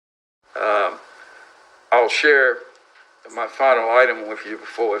I'll share my final item with you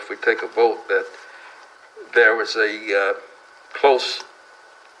before, if we take a vote, that there was a close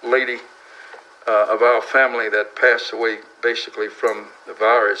lady of our family that passed away basically from the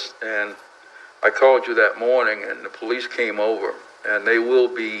virus, and I called you that morning, and the police came over, and they will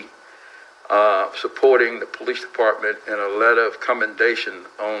be supporting the police department in a letter of commendation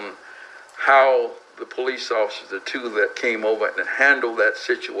on how the police officers, the two that came over and handled that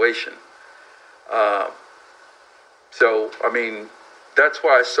situation. So, I mean, that's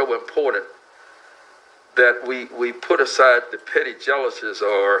why it's so important that we put aside the petty jealousies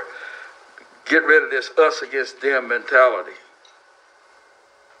or get rid of this us against them mentality.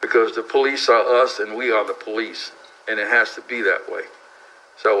 Because the police are us and we are the police, and it has to be that way.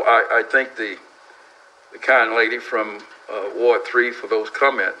 So I thank the kind lady from Ward 3 for those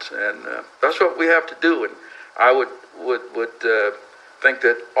comments, and that's what we have to do. And I would think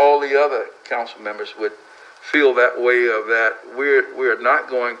that all the other council members would feel that way, of that we're not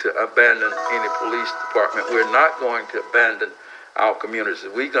going to abandon any police department. We're not going to abandon our communities.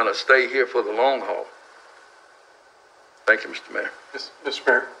 We're going to stay here for the long haul. Thank you, Mr. Mayor. Yes, Mr.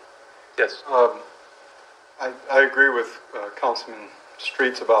 Mayor. Yes. I agree with Councilman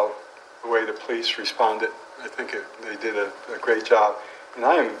Streets about the way the police responded. I think they did a great job. And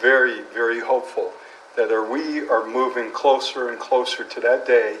I am very, very hopeful that we are moving closer and closer to that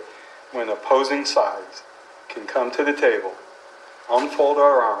day when opposing sides can come to the table, unfold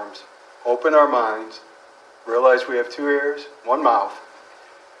our arms, open our minds, realize we have two ears, one mouth,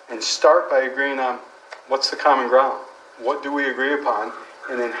 and start by agreeing on what's the common ground. What do we agree upon?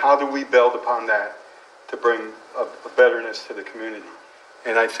 And then how do we build upon that to bring a betterness to the community?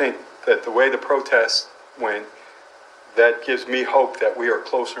 And I think that the way the protest went, that gives me hope that we are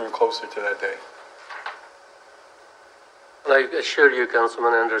closer and closer to that day. I assure you,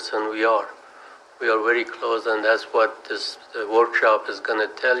 Councilman Anderson, we are. We are very close, and that's what this workshop is going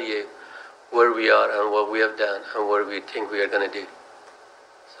to tell you, where we are and what we have done and what we think we are going to do.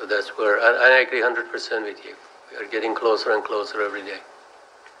 So that's where, I agree 100% with you. We are getting closer and closer every day.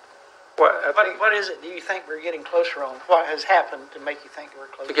 What is it do you think we're getting closer on? What has happened to make you think we're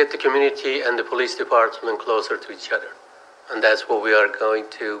closer? To get the community and the police department closer to each other. And that's what we are going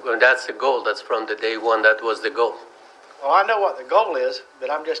to, and that's the goal. That's from the day one, that was the goal. Well, I know what the goal is,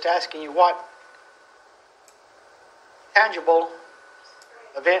 but I'm just asking you what tangible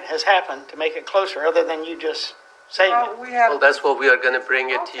event has happened to make it closer, other than you just saying it. Well, that's what we are going to bring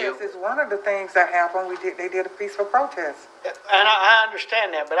it to you. Is one of the things that happened. They did a peaceful protest. And I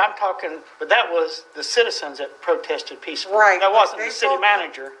understand that, but I'm talking, but that was the citizens that protested peacefully. Right. That wasn't the city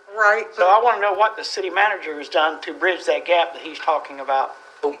manager. Right. So I want to know what the city manager has done to bridge that gap that he's talking about.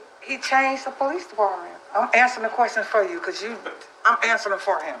 He changed the police department. I'm answering the question for you because I'm answering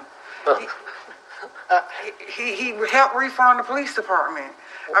for him. He helped reform the police department.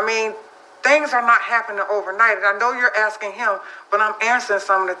 I mean, things are not happening overnight. And I know you're asking him, but I'm answering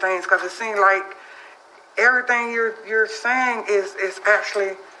some of the things because it seems like everything you're saying is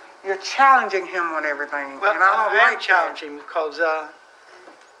actually, you're challenging him on everything. Well, and I don't I am like challenging because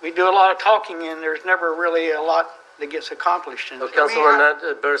we do a lot of talking and there's never really a lot that gets accomplished. Well,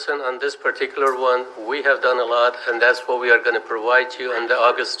 Councilman Burson, on this particular one, we have done a lot, and that's what we are going to provide you on the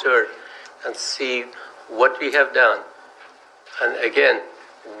August 3rd and see what we have done. And again,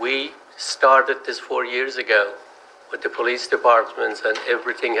 we started this 4 years ago with the police departments, and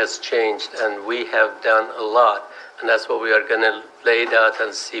everything has changed, and we have done a lot. And that's what we are going to lay it out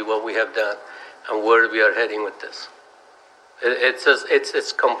and see what we have done and where we are heading with this.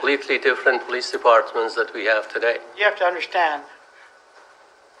 It's completely different police departments that we have today. You have to understand,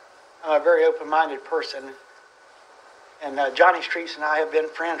 I'm a very open-minded person, and Johnny Streets and I have been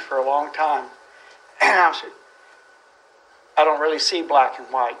friends for a long time. I don't really see black and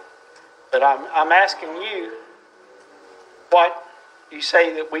white, but I'm asking you what you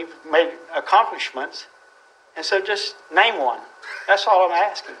say that we've made accomplishments, and so just name one. That's all I'm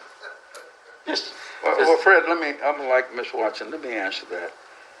asking. Well, Fred, I'm like Ms. Watson, let me answer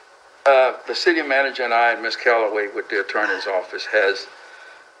that. The city manager and I and Ms. Calloway with the attorney's office has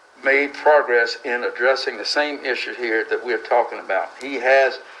made progress in addressing the same issue here that we're talking about. He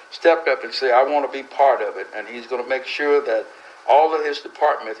has stepped up and said, I want to be part of it, and he's going to make sure that all of his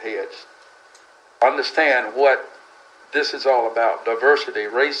department heads understand what this is all about, diversity,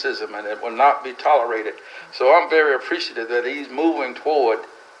 racism, and it will not be tolerated. So I'm very appreciative that he's moving toward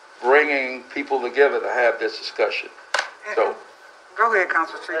bringing people together to have this discussion. So, go ahead,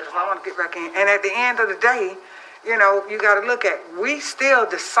 Councilor Street, because I want to get back in. And at the end of the day, you know, you got to look at, we still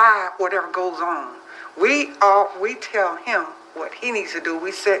decide whatever goes on. We tell him what he needs to do.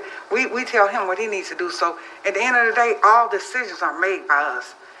 We tell him what he needs to do. So at the end of the day, all decisions are made by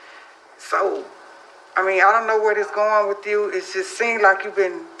us. So, I mean, I don't know where this going with you. It just seems like you've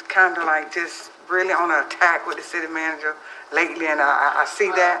been kind of like just really on an attack with the city manager lately, and I see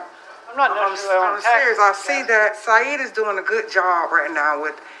that. I'm not necessarily on I'm attack. serious. I see that Saeed is doing a good job right now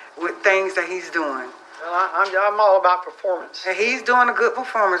with things that he's doing. Well, I'm all about performance. And he's doing a good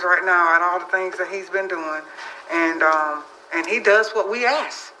performance right now at all the things that he's been doing. And he does what we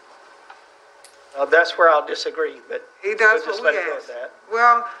ask. That's where I'll disagree, but He does we'll just what we let it go ask. at that.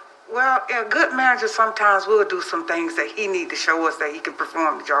 Well, a good manager sometimes will do some things that he need to show us that he can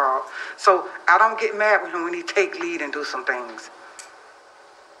perform the job. So I don't get mad with him when he take lead and do some things.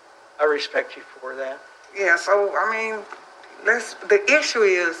 I respect you for that. Yeah, so I mean, the issue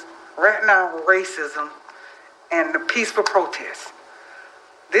is right now racism and the peaceful protest.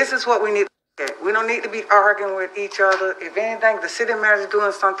 This is what we need to get. We don't need to be arguing with each other. If anything, the city manager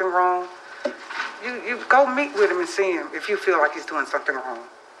doing something wrong, you go meet with him and see him if you feel like he's doing something wrong.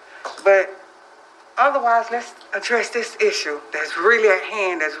 But otherwise, let's address this issue that's really at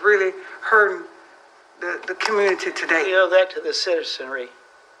hand, that's really hurting the community today. We owe that to the citizenry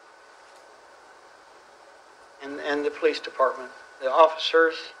and the police department, the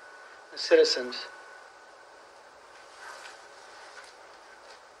officers, the citizens.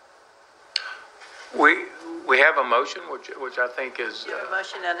 We have a motion, which I think is, You have a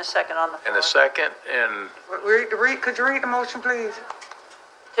motion and a second on the floor. and a second, and Could you read the motion, please?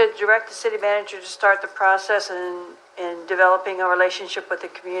 To direct the city manager to start the process in developing a relationship with the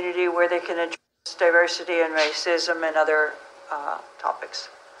community where they can address diversity and racism and other topics.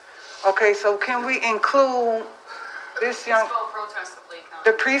 Okay, so can we include this young,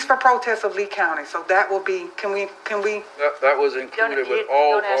 the peaceful protest of Lee County? So that will be, can we, That was included with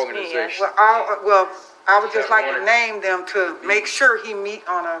all don't ask me, organizations. well, I would just like to name them to make sure he meet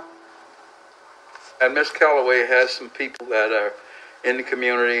on a, And Ms. Calloway has some people that are in the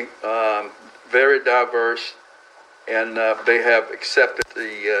community, very diverse, and they have accepted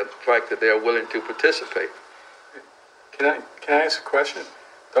the fact that they are willing to participate. Can I ask a question?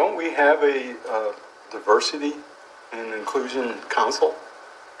 Don't we have a diversity and inclusion council?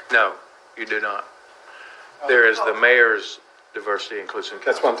 no, you do not. There is the mayor's diversity inclusion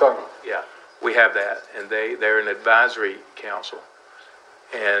council. That's what I'm talking about. Yeah, we have that, and they're an advisory council.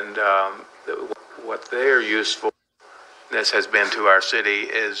 And what they're useful, this has been to our city,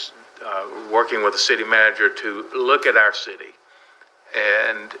 is working with the city manager to look at our city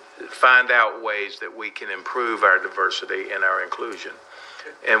and find out ways that we can improve our diversity and our inclusion.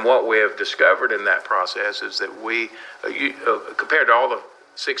 And what we have discovered in that process is that we, compared to all the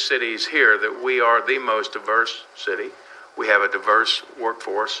 6 cities here, that we are the most diverse city. We have a diverse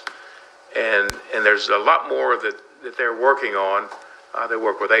workforce, and there's a lot more that they're working on. They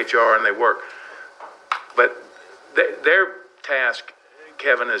work with HR and but their task,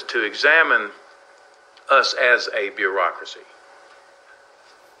 Kevin, is to examine us as a bureaucracy.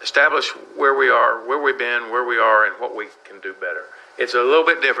 Establish where we are, where we've been, where we are, and what we can do better. It's a little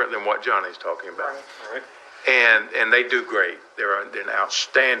bit different than what Johnny's talking about. Right. And they do great. They're an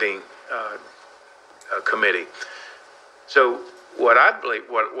outstanding committee. So what I believe,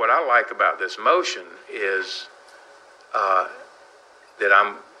 what I like about this motion is that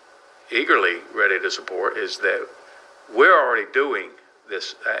I'm eagerly ready to support is that we're already doing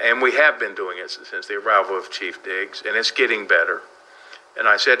this, and we have been doing it since the arrival of Chief Diggs, and it's getting better. And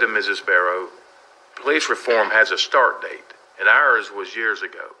I said to Mrs. Barrow, police reform has a start date, and ours was years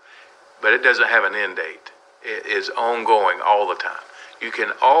ago, but it doesn't have an end date. It is ongoing all the time. You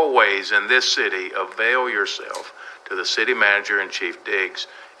can always, in this city, avail yourself to the city manager and Chief Diggs,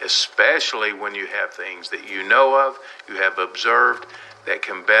 especially when you have things that you know of, you have observed, that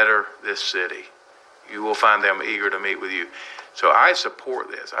can better this city. You will find them eager to meet with you. So I support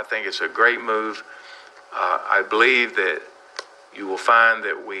this. I think it's a great move. I believe that you will find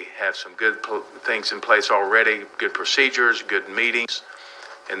that we have some good things in place already, good procedures, good meetings,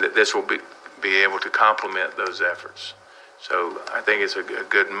 and that this will be able to complement those efforts. So I think it's a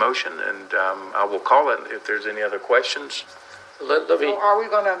good motion, and I will call it if there's any other questions. Let me, so are we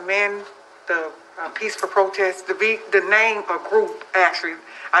gonna amend the peaceful protest to be the name of group, actually?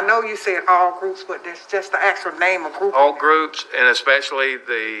 I know you said all groups, but there's just the actual name of group. All groups, and especially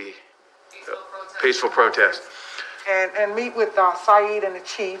the peaceful protest. And meet with Saeed and the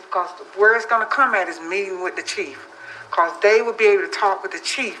chief, because where it's gonna come at is meeting with the chief. Because they will be able to talk with the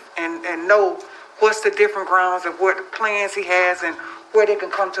chief and know what's the different grounds of what plans he has and where they can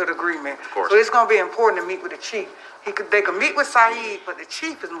come to an agreement. Of course. So it's gonna be important to meet with the chief. They can meet with Saeed, but the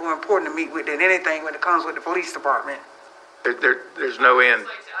chief is more important to meet with than anything when it comes with the police department. There's no end. I don't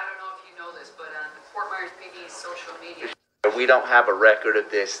know if you know this, but on the Fort Myers PD's social media, We don't have a record of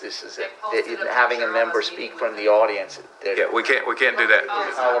this. This is having a member speak from the audience. Yeah, we can't do that.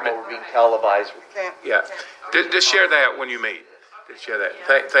 We're being televised. Can't. Yeah, just share that when you meet. Just share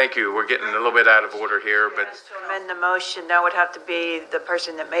that. Thank you. We're getting a little bit out of order here, but To amend the motion, that would have to be the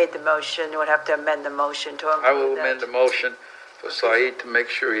person that made the motion would have to amend the motion to include I will that. amend the motion for Said to make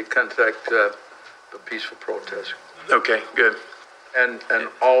sure he contact the peaceful protesters. okay, good. And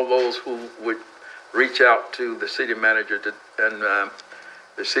all those who would reach out to the city manager and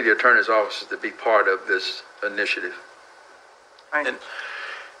the city attorney's offices to be part of this initiative. And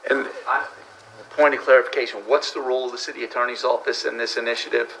Point of clarification, what's the role of the city attorney's office in this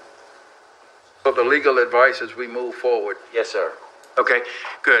initiative? For the legal advice as we move forward. Yes, sir. okay,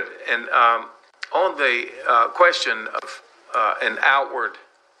 good. And on the question of an outward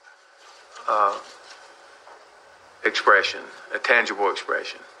expression, a tangible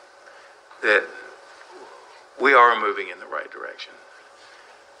expression, that we are moving in the right direction.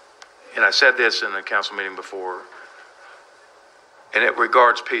 And I said this in a council meeting before, and it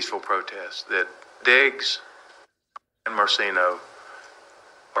regards peaceful protests, that Diggs and Marcino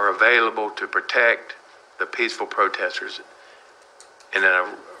are available to protect the peaceful protesters. And in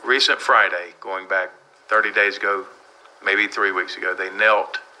a recent Friday, going back 30 days ago, maybe 3 weeks ago, they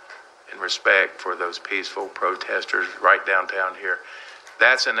knelt in respect for those peaceful protesters right downtown here.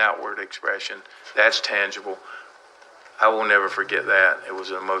 That's an outward expression. That's tangible. I will never forget that. It was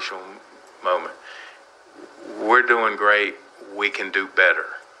an emotional moment. We're doing great. We can do better.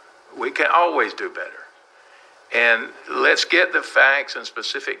 We can always do better. And let's get the facts and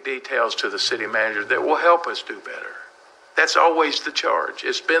specific details to the city manager that will help us do better. That's always the charge.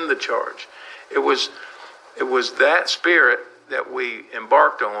 It's been the charge. It was that spirit that we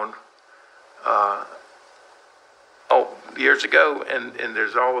embarked on years ago, and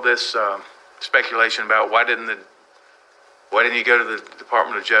there's all this speculation about why didn't you go to the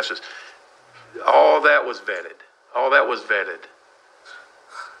Department of Justice? All that was vetted.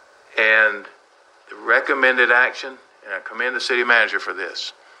 And the recommended action, and I commend the city manager for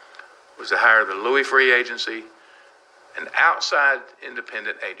this, was to hire the Louis Free Agency, an outside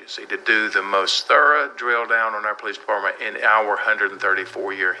independent agency, to do the most thorough drill down on our police department in our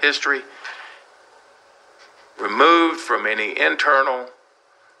 134-year history, removed from any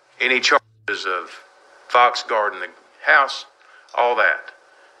charges of Fox guarding the house, all that.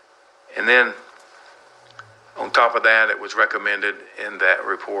 And then on top of that, it was recommended in that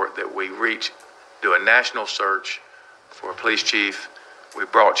report that we do a national search for a police chief. We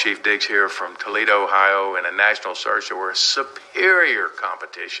brought Chief Diggs here from Toledo, Ohio, in a national search. There were superior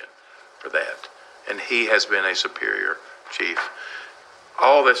competition for that, and he has been a superior chief.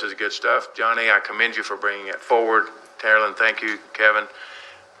 All this is good stuff. Johnny, I commend you for bringing it forward. Carolyn, thank you. Kevin,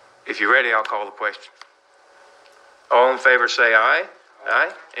 if you're ready, I'll call the question. All in favor say aye.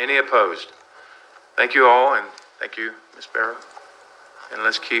 Aye. Any opposed? Thank you all, and thank you, Ms. Barrow. And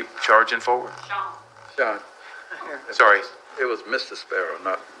let's keep charging forward. John, Sorry. it was Mr. Sparrow,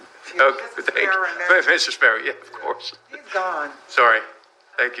 not. Okay, Mr. thank you. Sparrow now. Mr. Sparrow, yeah, of course. He's gone. Sorry.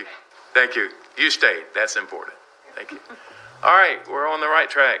 Thank you. Thank you. You stayed. That's important. Thank you. All right, we're on the right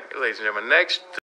track, ladies and gentlemen. Next.